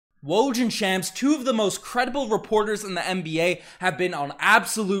Woj and Shams, two of the most credible reporters in the NBA, have been on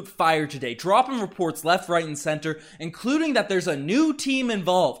absolute fire today, dropping reports left, right, and center, including that there's a new team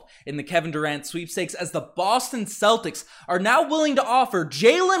involved in the Kevin Durant sweepstakes, as the Boston Celtics are now willing to offer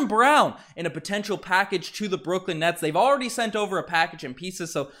Jaylen Brown in a potential package to the Brooklyn Nets. They've already sent over a package in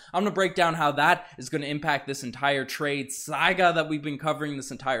pieces, so I'm going to break down how that is going to impact this entire trade saga that we've been covering this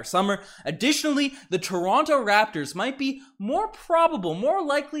entire summer. Additionally, the Toronto Raptors might be more probable, more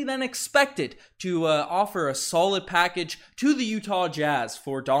likely than expected to offer a solid package to the Utah Jazz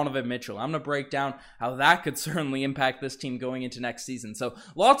for Donovan Mitchell. I'm going to break down how that could certainly impact this team going into next season. So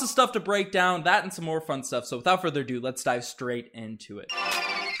lots of stuff to break down, that and some more fun stuff. So without further ado, let's dive straight into it.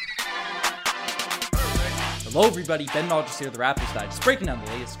 Hello everybody, Ben Rogers here, the Raptors Digest, breaking down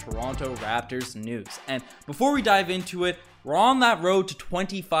the latest Toronto Raptors news. And before we dive into it, we're on that road to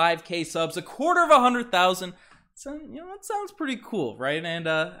 25k subs, a quarter of 100,000. So, that sounds pretty cool, right? And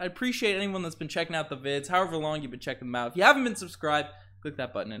I appreciate anyone that's been checking out the vids, however long you've been checking them out. If you haven't been subscribed, click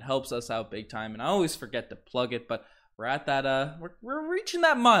that button. It helps us out big time. And I always forget to plug it, but we're at that, we're reaching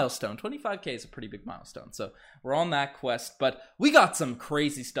that milestone. 25k is a pretty big milestone. So we're on that quest, but we got some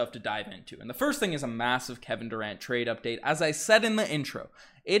crazy stuff to dive into. And the first thing is a massive Kevin Durant trade update. As I said in the intro,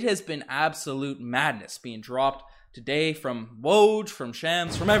 it has been absolute madness being dropped today from Woj, from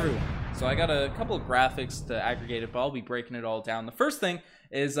Shams, from everyone. So I got a couple of graphics to aggregate it, but I'll be breaking it all down. The first thing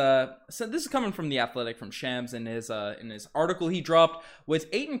is, so this is coming from The Athletic, from Shams, in his article he dropped. With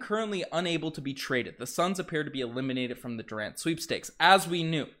Ayton currently unable to be traded, the Suns appear to be eliminated from the Durant sweepstakes, as we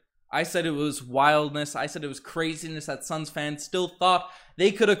knew. I said it was wildness. I said it was craziness that Suns fans still thought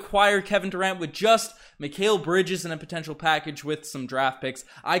they could acquire Kevin Durant with just Mikal Bridges and a potential package with some draft picks.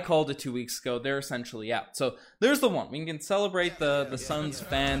 I called it 2 weeks ago. They're essentially out. So there's the one. We can celebrate the Suns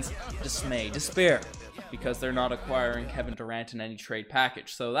fans' despair, because they're not acquiring Kevin Durant in any trade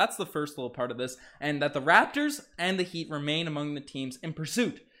package. So that's the first little part of this. And that the Raptors and the Heat remain among the teams in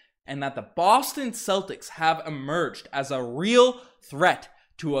pursuit. And that the Boston Celtics have emerged as a real threat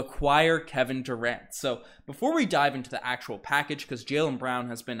to acquire Kevin Durant. So before we dive into the actual package, because Jaylen Brown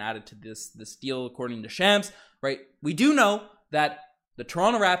has been added to this deal according to Shams, right? We do know that the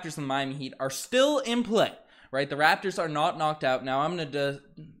Toronto Raptors and the Miami Heat are still in play, right? The Raptors are not knocked out. Now I'm going to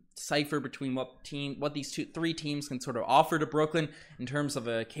decipher between what these three teams can sort of offer to Brooklyn in terms of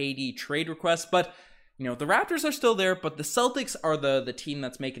a KD trade request, but the Raptors are still there, but the Celtics are the team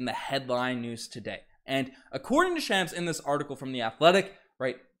that's making the headline news today. And according to Shams in this article from The Athletic,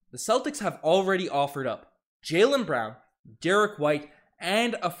 right, the Celtics have already offered up Jaylen Brown, Derek White,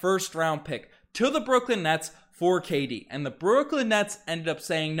 and a first-round pick to the Brooklyn Nets for KD. And the Brooklyn Nets ended up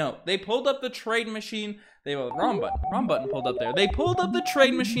saying no. They pulled up the trade machine. Wrong button pulled up there. They pulled up the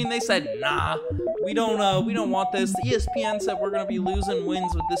trade machine. They said, nah, we don't want this. ESPN said we're going to be losing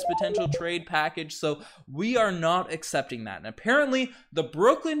wins with this potential trade package, so we are not accepting that. And apparently, the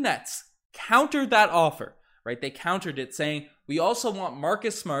Brooklyn Nets countered that offer. Right, they countered it saying, we also want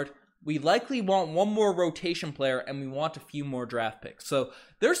Marcus Smart, we likely want one more rotation player, and we want a few more draft picks. So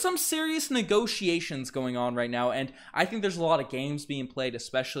there's some serious negotiations going on right now, and I think there's a lot of games being played,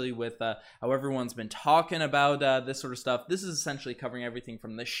 especially with how everyone's been talking about this sort of stuff. This is essentially covering everything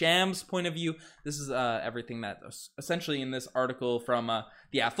from the Shams point of view. This is everything that essentially in this article from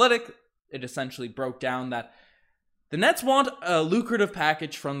The Athletic, it essentially broke down that the Nets want a lucrative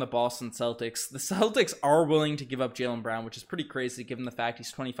package from the Boston Celtics. The Celtics are willing to give up Jaylen Brown, which is pretty crazy given the fact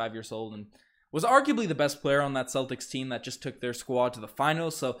he's 25 years old and was arguably the best player on that Celtics team that just took their squad to the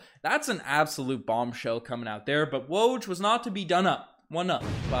finals. So that's an absolute bombshell coming out there. But Woj was not to be one up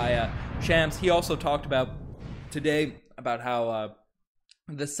by Shams. He also talked about today about how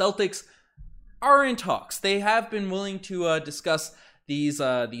the Celtics are in talks. They have been willing to discuss these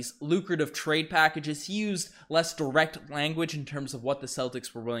lucrative trade packages. He used less direct language in terms of what the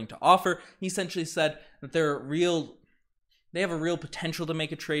Celtics were willing to offer. He essentially said that they have a real potential to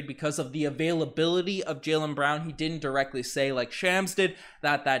make a trade because of the availability of Jaylen Brown. He didn't directly say, like Shams did,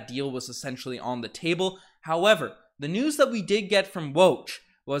 that deal was essentially on the table. However, the news that we did get from Woj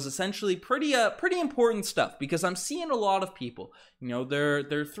was essentially pretty important stuff, because I'm seeing a lot of people,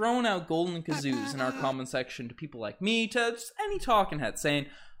 they're throwing out golden kazoos in our comment section to people like me, to just any talking head, saying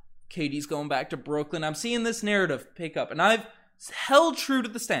KD's going back to Brooklyn. I'm seeing this narrative pick up, and I've held true to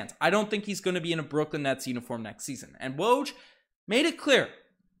the stance. I don't think he's going to be in a Brooklyn Nets uniform next season. And Woj made it clear,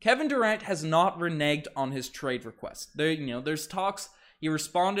 Kevin Durant has not reneged on his trade request. There's talks. He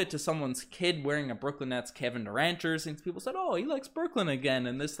responded to someone's kid wearing a Brooklyn Nets Kevin Durant jersey, and people said, oh, he likes Brooklyn again,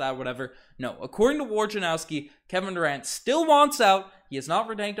 and this, that, whatever. No, according to Wojnarowski, Kevin Durant still wants out. He has not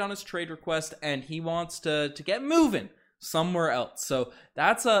reneged on his trade request, and he wants to get moving. somewhere else. So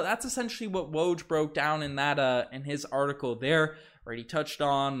that's essentially what Woj broke down in that in his article there. Right, he touched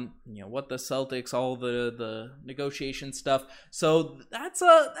on what the Celtics, all the negotiation stuff. So that's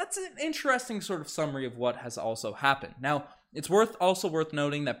an interesting sort of summary of what has also happened. Now, it's also worth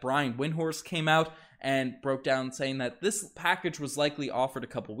noting that Brian Windhorst came out and broke down saying that this package was likely offered a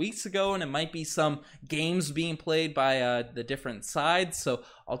couple weeks ago, and it might be some games being played by the different sides. So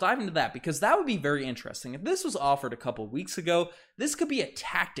I'll dive into that because that would be very interesting. If this was offered a couple weeks ago, this could be a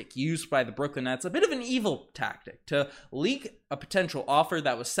tactic used by the Brooklyn Nets, a bit of an evil tactic to leak a potential offer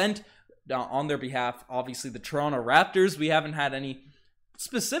that was sent on their behalf. Obviously, the Toronto Raptors, we haven't had any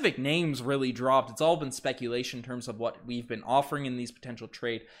specific names really dropped. It's all been speculation in terms of what we've been offering in these potential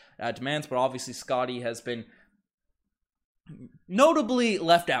trade demands, but obviously Scottie has been notably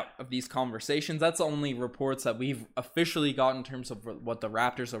left out of these conversations. That's the only reports that we've officially got in terms of what the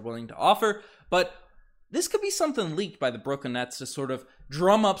Raptors are willing to offer, but this could be something leaked by the Brooklyn Nets to sort of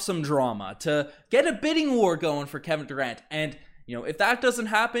drum up some drama, to get a bidding war going for Kevin Durant. And, if that doesn't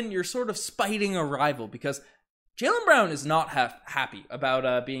happen, you're sort of spiting a rival, because Jaylen Brown is not happy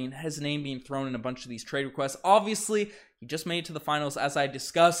about his name being thrown in a bunch of these trade requests. Obviously, he just made it to the finals, as I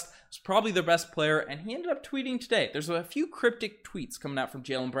discussed. He's probably their best player, and he ended up tweeting today. There's a few cryptic tweets coming out from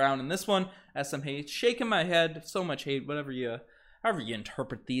Jaylen Brown, and this one has some hate. Shaking my head, so much hate, however you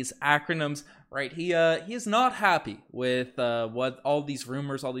interpret these acronyms, right? He is not happy with what all these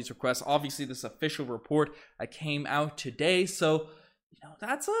rumors, all these requests. Obviously, this official report came out today, so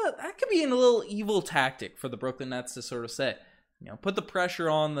that could be a little evil tactic for the Brooklyn Nets to sort of say, put the pressure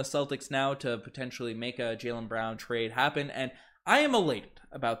on the Celtics now to potentially make a Jaylen Brown trade happen. And I am elated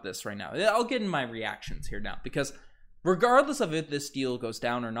about this right now. I'll get in my reactions here now, because regardless of if this deal goes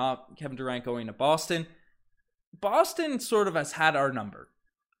down or not, Kevin Durant going to Boston sort of has had our number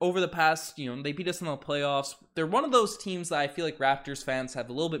over the past, they beat us in the playoffs. They're one of those teams that I feel like Raptors fans have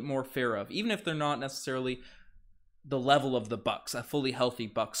a little bit more fear of, even if they're not necessarily the level of the Bucks, a fully healthy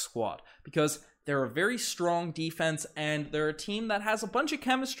Bucks squad, because they're a very strong defense, and they're a team that has a bunch of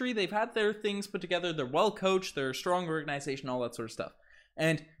chemistry. They've had their things put together. They're well coached. They're a strong organization, all that sort of stuff.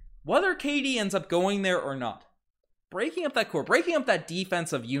 And whether KD ends up going there or not, breaking up that core, breaking up that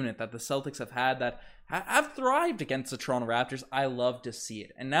defensive unit that the Celtics have had that have thrived against the Toronto Raptors, I love to see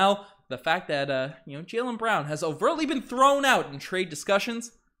it. And now the fact that Jaylen Brown has overtly been thrown out in trade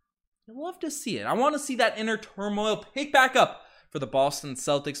discussions, I love to see it. I want to see that inner turmoil pick back up for the Boston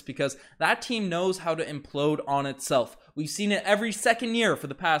Celtics, because that team knows how to implode on itself. We've seen it every second year for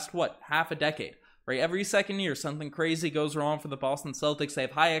the past, half a decade, right? Every second year, something crazy goes wrong for the Boston Celtics. They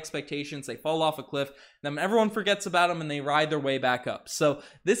have high expectations. They fall off a cliff. Then everyone forgets about them, and they ride their way back up. So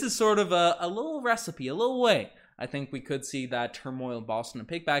this is sort of a little recipe, a little way. I think we could see that turmoil in Boston and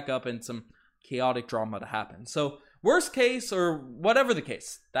pick back up and some chaotic drama to happen. So worst case, or whatever the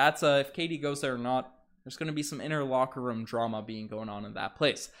case, that's if KD goes there or not, there's going to be some inner locker room drama going on in that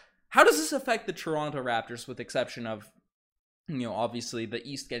place. How does this affect the Toronto Raptors, with exception of, obviously the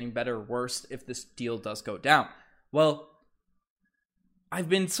East getting better or worse if this deal does go down? Well, I've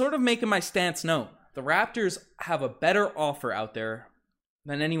been sort of making my stance known. The Raptors have a better offer out there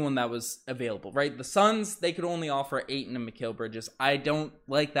than anyone that was available, right? The Suns, they could only offer Ayton and Mikal Bridges. I don't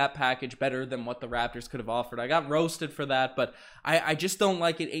like that package better than what the Raptors could have offered. I got roasted for that, but I just don't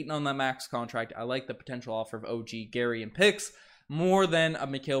like it. Ayton on that max contract. I like the potential offer of OG, Gary, and picks more than a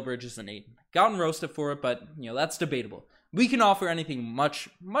Mikal Bridges and Ayton. Gotten roasted for it, but that's debatable. We can offer anything much,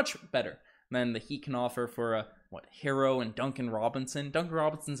 much better than the Heat can offer for Hero and Duncan Robinson. Duncan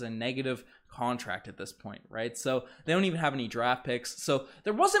Robinson's a negative contract at this point, right? So they don't even have any draft picks. So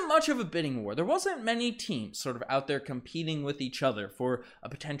there wasn't much of a bidding war. There wasn't many teams sort of out there competing with each other for a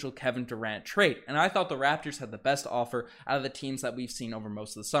potential Kevin Durant trade. And I thought the Raptors had the best offer out of the teams that we've seen over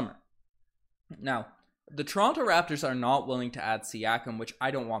most of the summer. Now, the Toronto Raptors are not willing to add Siakam, which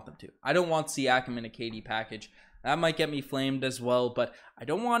I don't want them to. I don't want Siakam in a KD package. That might get me flamed as well, but I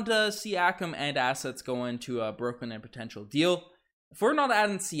don't want Siakam and assets go into a Brooklyn and potential deal. If we're not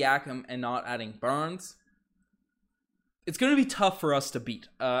adding Siakam and not adding Barnes, it's going to be tough for us to beat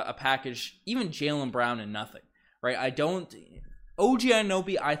a package, even Jaylen Brown and nothing, right? OG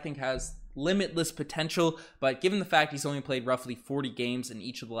Anunoby, I think, has limitless potential, but given the fact he's only played roughly 40 games in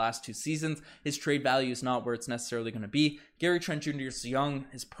each of the last 2 seasons, his trade value is not where it's necessarily going to be. Gary Trent Jr. is young,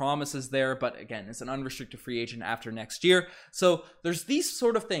 his promise is there, but again, it's an unrestricted free agent after next year. So there's these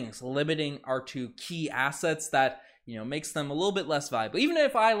sort of things limiting our 2 key assets that, makes them a little bit less valuable. Even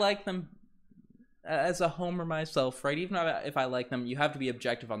if I like them as a homer myself, right? Even if I like them, you have to be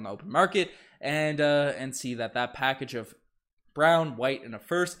objective on the open market and see that package of Brown, White, and a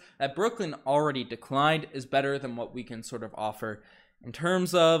first that Brooklyn already declined is better than what we can sort of offer in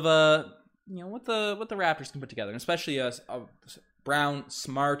terms of what the Raptors can put together, and especially Brown,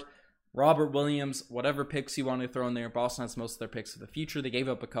 Smart, Robert Williams, whatever picks you want to throw in there. Boston has most of their picks for the future. They gave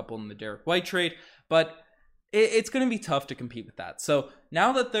up a couple in the Derek White trade, but it's going to be tough to compete with that. So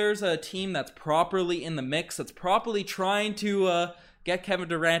now that there's a team that's properly in the mix, that's properly trying to get Kevin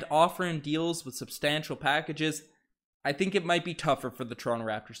Durant, offering deals with substantial packages, I think it might be tougher for the Toronto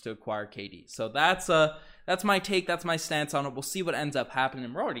Raptors to acquire KD. So that's my take. That's my stance on it. We'll see what ends up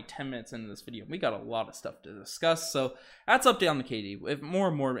happening. We're already 10 minutes into this video. We got a lot of stuff to discuss. So that's update on the KD. If more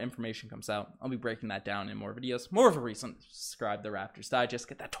and more information comes out, I'll be breaking that down in more videos. More of a reason to subscribe to the Raptors Digest.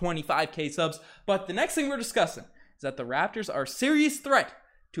 Get that 25K subs. But the next thing we're discussing is that the Raptors are a serious threat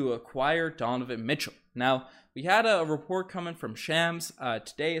to acquire Donovan Mitchell. Now, we had a report coming from Shams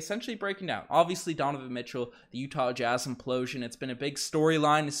today essentially breaking down, obviously, Donovan Mitchell, the Utah Jazz implosion. It's been a big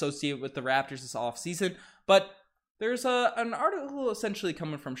storyline associated with the Raptors this offseason, but there's an article essentially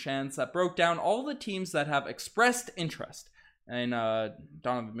coming from Shams that broke down all the teams that have expressed interest in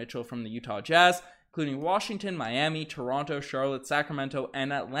Donovan Mitchell from the Utah Jazz, including Washington, Miami, Toronto, Charlotte, Sacramento,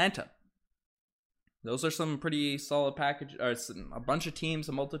 and Atlanta. Those are some pretty solid package, or a bunch of teams,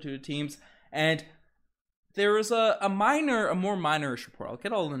 a multitude of teams, and there was a more minorish report. I'll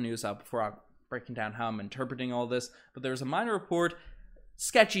get all the news out before I'm breaking down how I'm interpreting all this, but there was a minor report,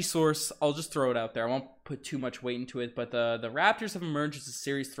 sketchy source. I'll just throw it out there. I won't put too much weight into it, but the Raptors have emerged as a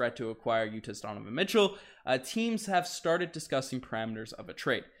serious threat to acquire Utah's Donovan Mitchell. Teams have started discussing parameters of a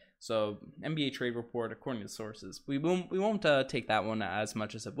trade. So NBA trade report, according to sources, we won't take that one as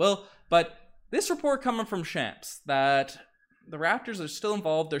much as it will, but this report coming from Shams that the Raptors are still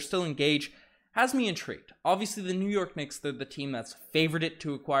involved, they're still engaged, has me intrigued. Obviously, the New York Knicks, they're the team that's favored it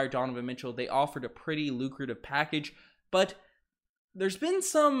to acquire Donovan Mitchell. They offered a pretty lucrative package, but there's been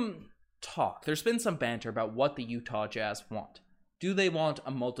some talk, there's been some banter about what the Utah Jazz want. Do they want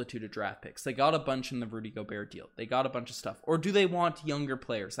a multitude of draft picks? They got a bunch in the Rudy Gobert deal. They got a bunch of stuff. Or do they want younger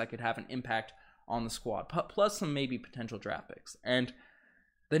players that could have an impact on the squad, plus some maybe potential draft picks? And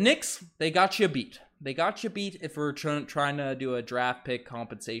the Knicks, they got you beat. They got you beat if we're trying to do a draft pick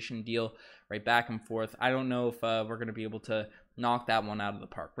compensation deal right back and forth. I don't know if we're going to be able to knock that one out of the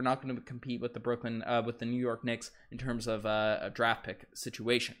park. We're not going to compete with the New York Knicks in terms of a draft pick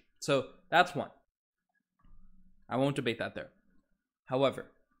situation. So that's one. I won't debate that there. However,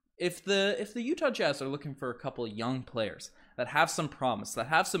 if the Utah Jazz are looking for a couple of young players that have some promise, that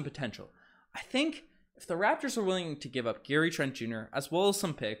have some potential, I think if the Raptors are willing to give up Gary Trent Jr. as well as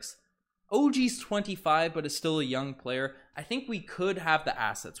some picks, OG's 25 but is still a young player, I think we could have the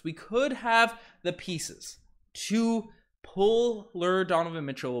assets. We could have the pieces to lure Donovan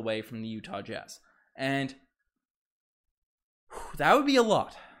Mitchell away from the Utah Jazz. And that would be a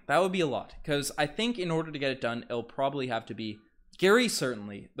lot. That would be a lot. Because I think in order to get it done, it'll probably have to be Gary,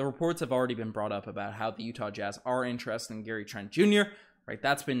 certainly. The reports have already been brought up about how the Utah Jazz are interested in Gary Trent Jr. Right,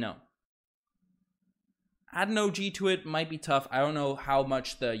 that's been known. Add an OG to it might be tough. I don't know how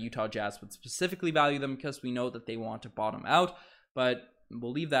much the Utah Jazz would specifically value them because we know that they want to bottom out, but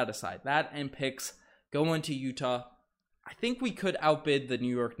we'll leave that aside. That and picks going to Utah. I think we could outbid the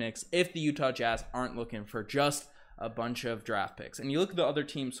New York Knicks if the Utah Jazz aren't looking for just a bunch of draft picks. And you look at the other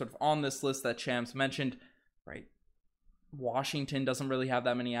teams sort of on this list that Shams mentioned, right? Washington doesn't really have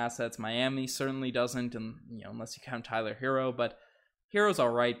that many assets. Miami certainly doesn't, and unless you count Tyler Hero, but Hero's all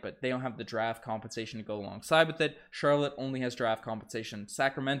right, but they don't have the draft compensation to go alongside with it. Charlotte only has draft compensation.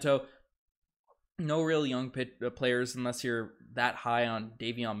 Sacramento, no real young players unless you're that high on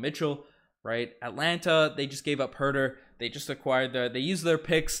Davion Mitchell, right? Atlanta, they just gave up Herter. They just acquired they used their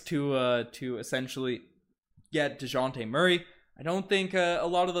picks to essentially get DeJounte Murray. I don't think a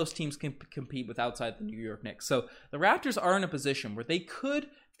lot of those teams can compete with outside the New York Knicks. So the Raptors are in a position where they could,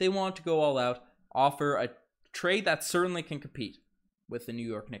 if they want to go all out, offer a trade that certainly can compete with the New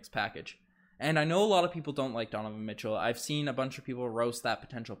York Knicks package. And I know a lot of people don't like Donovan Mitchell. I've seen a bunch of people roast that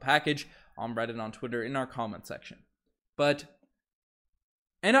potential package on Reddit, on Twitter, in our comment section. But,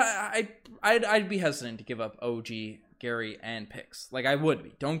 and I'd be hesitant to give up OG, Gary, and picks. Like, I would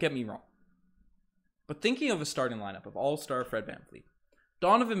be. Don't get me wrong. But thinking of a starting lineup of all-star Fred VanVleet,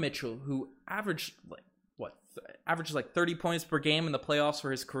 Donovan Mitchell, who averages like 30 points per game in the playoffs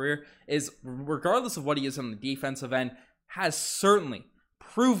for his career, is, regardless of what he is on the defensive end, has certainly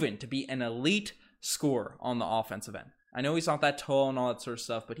proven to be an elite scorer on the offensive end. I know he's not that tall and all that sort of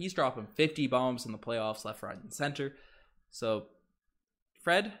stuff, but he's dropping 50 bombs in the playoffs, left, right, and center. So,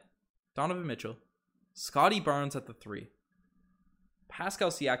 Fred, Donovan Mitchell, Scotty Barnes at the 3, Pascal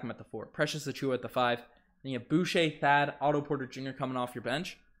Siakam at the 4, Precious Achiuwa at the 5, And you have Boucher, Thad, Otto Porter Jr. coming off your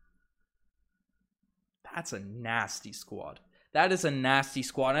bench. That's a nasty squad. That is a nasty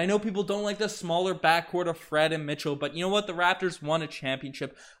squad. I know people don't like the smaller backcourt of Fred and Mitchell, but you know what? The Raptors won a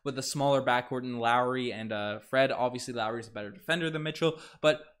championship with a smaller backcourt in Lowry and Fred. Obviously, Lowry's a better defender than Mitchell,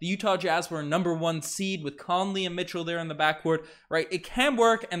 but the Utah Jazz were a number 1 seed with Conley and Mitchell there in the backcourt, right? It can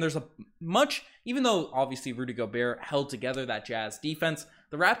work, and there's a much, even though obviously Rudy Gobert held together that Jazz defense,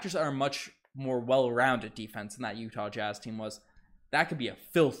 the Raptors are a much more well-rounded defense than that Utah Jazz team was. That could be a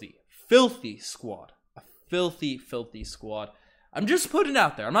filthy, filthy squad. A filthy, filthy squad. I'm just putting it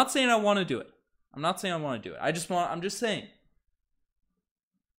out there. I'm not saying I want to do it. I'm just saying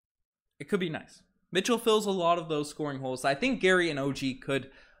it could be nice. Mitchell fills a lot of those scoring holes. I think Gary and OG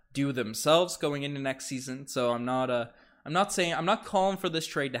could do themselves going into next season. So I'm not calling for this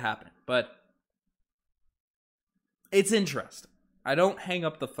trade to happen, but it's interesting. I don't hang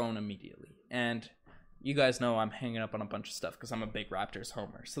up the phone immediately. And you guys know I'm hanging up on a bunch of stuff because I'm a big Raptors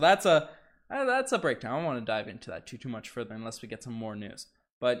homer. So that's a breakdown. I don't want to dive into that too much further unless we get some more news.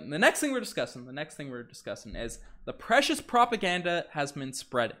 But the next thing we're discussing is the Precious propaganda has been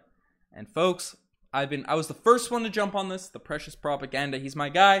spreading. And folks, I was the first one to jump on this, the Precious propaganda. He's my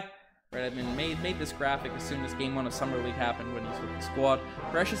guy. Right, I've been made this graphic as soon as Game 1 of Summer League happened when he's with the squad.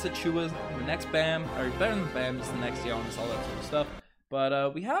 Precious Achiuwa's the next Bam, or better than Bam, he's the next Giannis, all that sort of stuff.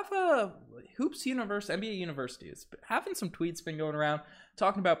 But we have Hoops University, NBA University, is having some tweets been going around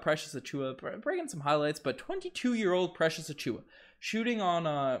talking about Precious Achiuwa, breaking some highlights. But 22-year-old Precious Achiuwa, shooting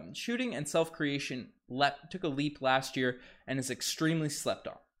and self-creation, took a leap last year and is extremely slept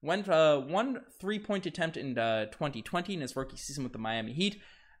on. Went 1 3-point attempt in 2020 in his rookie season with the Miami Heat,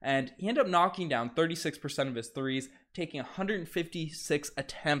 and he ended up knocking down 36% of his threes, taking 156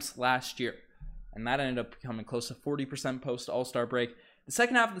 attempts last year. And that ended up becoming close to 40% post All-Star break. The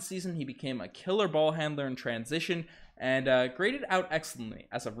second half of the season, he became a killer ball handler in transition and graded out excellently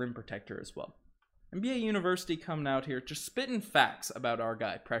as a rim protector as well. NBA University coming out here just spitting facts about our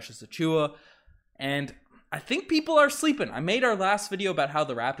guy, Precious Achiuwa. And I think people are sleeping. I made our last video about how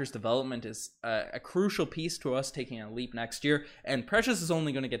the Raptors' development is a crucial piece to us taking a leap next year. And Precious is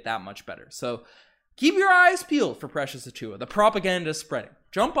only going to get that much better. So keep your eyes peeled for Precious Achiuwa. The propaganda is spreading.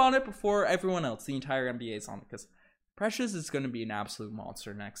 Jump on it before everyone else, the entire NBA, is on it, because Precious is going to be an absolute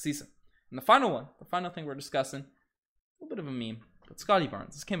monster next season. And the final thing we're discussing, a little bit of a meme, but Scottie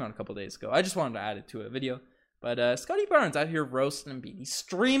Barnes. This came out a couple days ago. I just wanted to add it to a video. But Scottie Barnes out here roasting Embiid. He's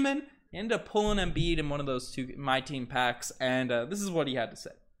streaming. He ended up pulling Embiid in one of those two My Team packs, and this is what he had to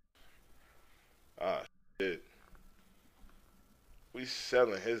say. Shit. We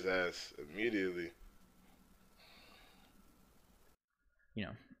selling his ass immediately. You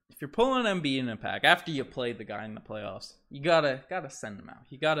know, if you're pulling Embiid in a pack after you played the guy in the playoffs, you gotta send him out.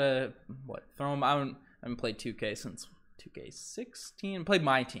 You gotta throw him out. I haven't played 2K since 2K16. Played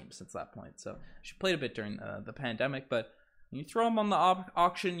My Team since that point, so she played a bit during the pandemic. But you throw him on the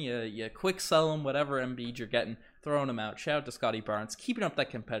auction, you quick sell him, whatever Embiid you're getting, throwing him out. Shout out to Scottie Barnes, keeping up that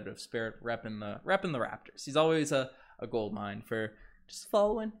competitive spirit, repping the Raptors. He's always a gold mine for just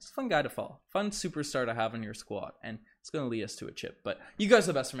following. He's a fun guy to follow, fun superstar to have in your squad, and it's going to lead us to a chip. But you guys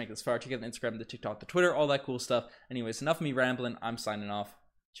are the best for making this far. Check out the Instagram, the TikTok, the Twitter, all that cool stuff. Anyways, enough of me rambling. I'm signing off.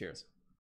 Cheers.